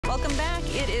Welcome back.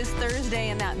 It is Thursday,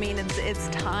 and that means it's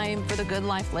time for the Good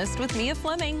Life List with Mia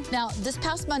Fleming. Now, this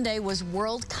past Monday was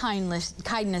World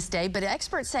Kindness Day, but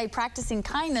experts say practicing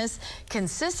kindness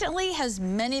consistently has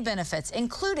many benefits,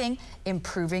 including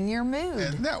improving your mood.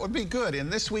 And that would be good. In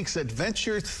this week's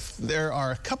adventure, there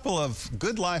are a couple of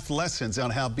good life lessons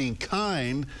on how being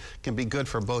kind can be good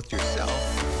for both yourself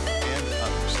and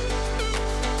others.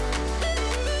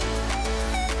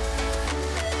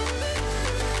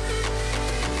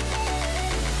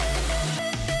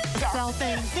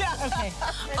 Yeah. Okay.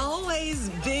 Always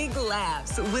big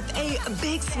laughs with a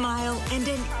big smile and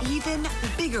an even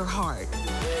bigger heart.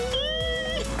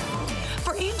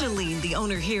 For Angeline, the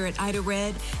owner here at Ida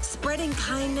Red, spreading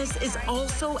kindness is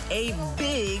also a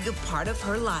big part of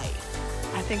her life.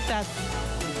 I think that's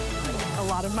a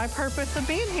lot of my purpose of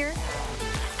being here.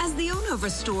 As the owner of a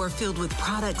store filled with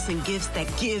products and gifts that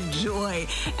give joy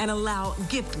and allow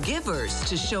gift givers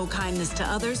to show kindness to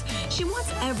others, she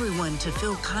wants everyone to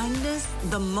feel kindness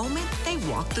the moment they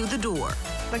walk through the door.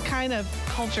 The kind of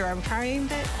culture I'm trying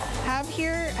to have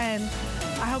here, and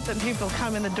I hope that people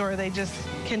come in the door, they just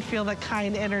can feel the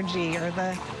kind energy or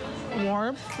the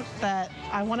warmth that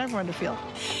I want everyone to feel.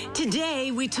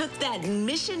 Today, we took that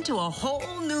mission to a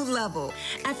whole new level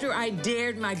after I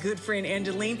dared my good friend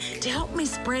Angeline to help me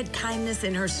spread kindness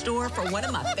in her store for one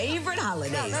of my favorite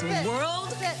holidays,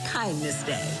 World Kindness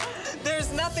Day. There's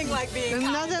nothing like being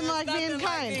kind. Nothing like being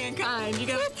kind. You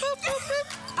gotta...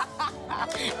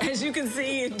 As you can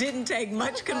see, it didn't take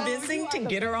much convincing to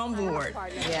get her on board.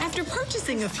 After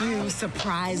purchasing a few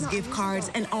surprise gift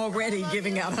cards and already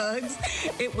giving out hugs,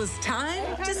 it was time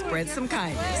to spread some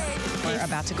kindness. We're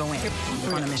about to go in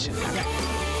on a mission.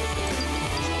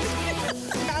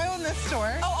 I own this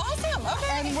store. Oh, awesome.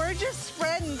 Okay. And we're just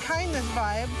spreading kindness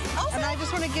vibes. Okay. And I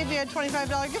just want to give you a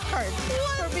 $25 gift card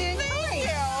for being kind.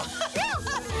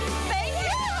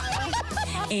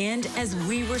 And as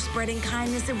we were spreading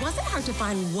kindness, it wasn't hard to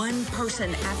find one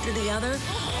person after the other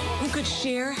who could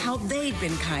share how they'd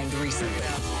been kind recently.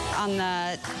 On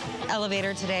the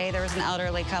elevator today, there was an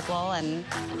elderly couple, and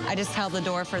I just held the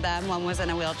door for them. One was in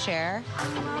a wheelchair.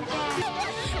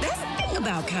 That's the thing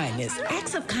about kindness.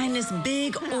 Acts of kindness,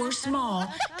 big or small,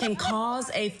 can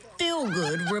cause a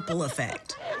feel-good ripple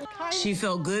effect. She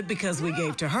felt good because we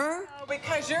gave to her.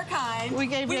 Because you're kind. We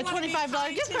gave you a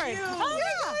 $25 gift card. Oh, yeah.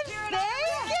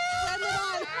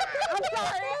 I'm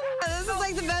sorry. This is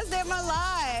like the best day of my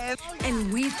life.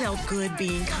 And we felt good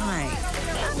being kind.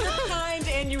 You're kind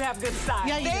and you have good style.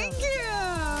 Yeah, Thank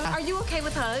you. Are you okay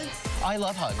with hugs? I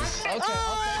love hugs. Okay,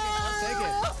 I'll take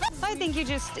it. I think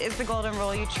it's the golden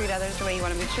rule. You treat others the way you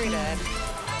want to be treated.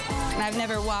 And I've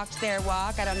never walked their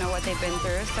walk. I don't know what they've been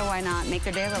through, so why not make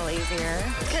their day a little easier?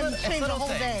 It's change the whole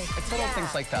day. It's little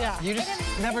things like that. Yeah. You just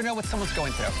never know what someone's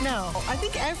going through. No, I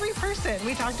think every person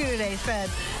we talked to today said,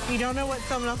 you don't know what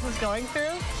someone else is going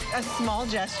through. A small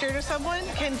gesture to someone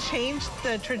can change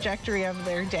the trajectory of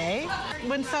their day.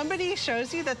 When somebody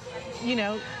shows you that, you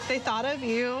know, they thought of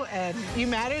you and you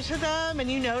matter to them and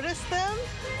you notice them,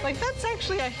 like that's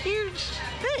actually a huge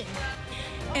thing.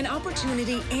 An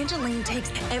opportunity Angeline takes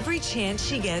every chance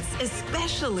she gets,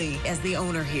 especially as the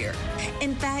owner here.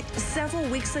 In fact, several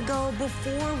weeks ago,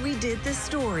 before we did this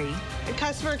story, A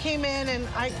customer came in and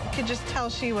I could just tell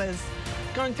she was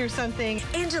going through something.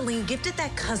 Angeline gifted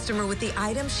that customer with the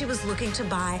item she was looking to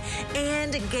buy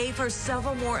and gave her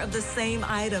several more of the same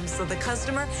items so the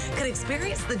customer could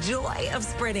experience the joy of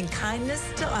spreading kindness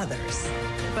to others.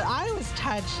 But I was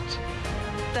touched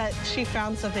that she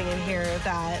found something in here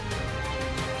that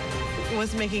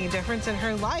was making a difference in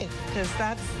her life, because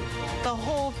that's the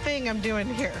whole thing I'm doing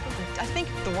here. I think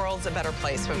the world's a better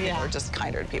place when people are just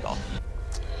kinder to people.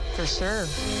 For sure.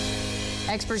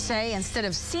 Experts say instead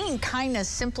of seeing kindness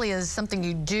simply as something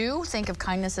you do, think of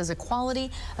kindness as a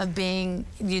quality of being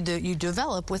you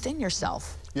develop within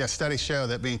yourself. Yes, studies show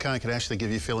that being kind can actually give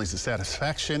you feelings of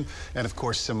satisfaction and, of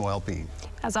course, some well-being.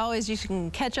 As always, you can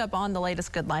catch up on the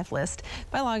latest Good Life List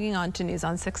by logging on to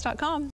newson6.com.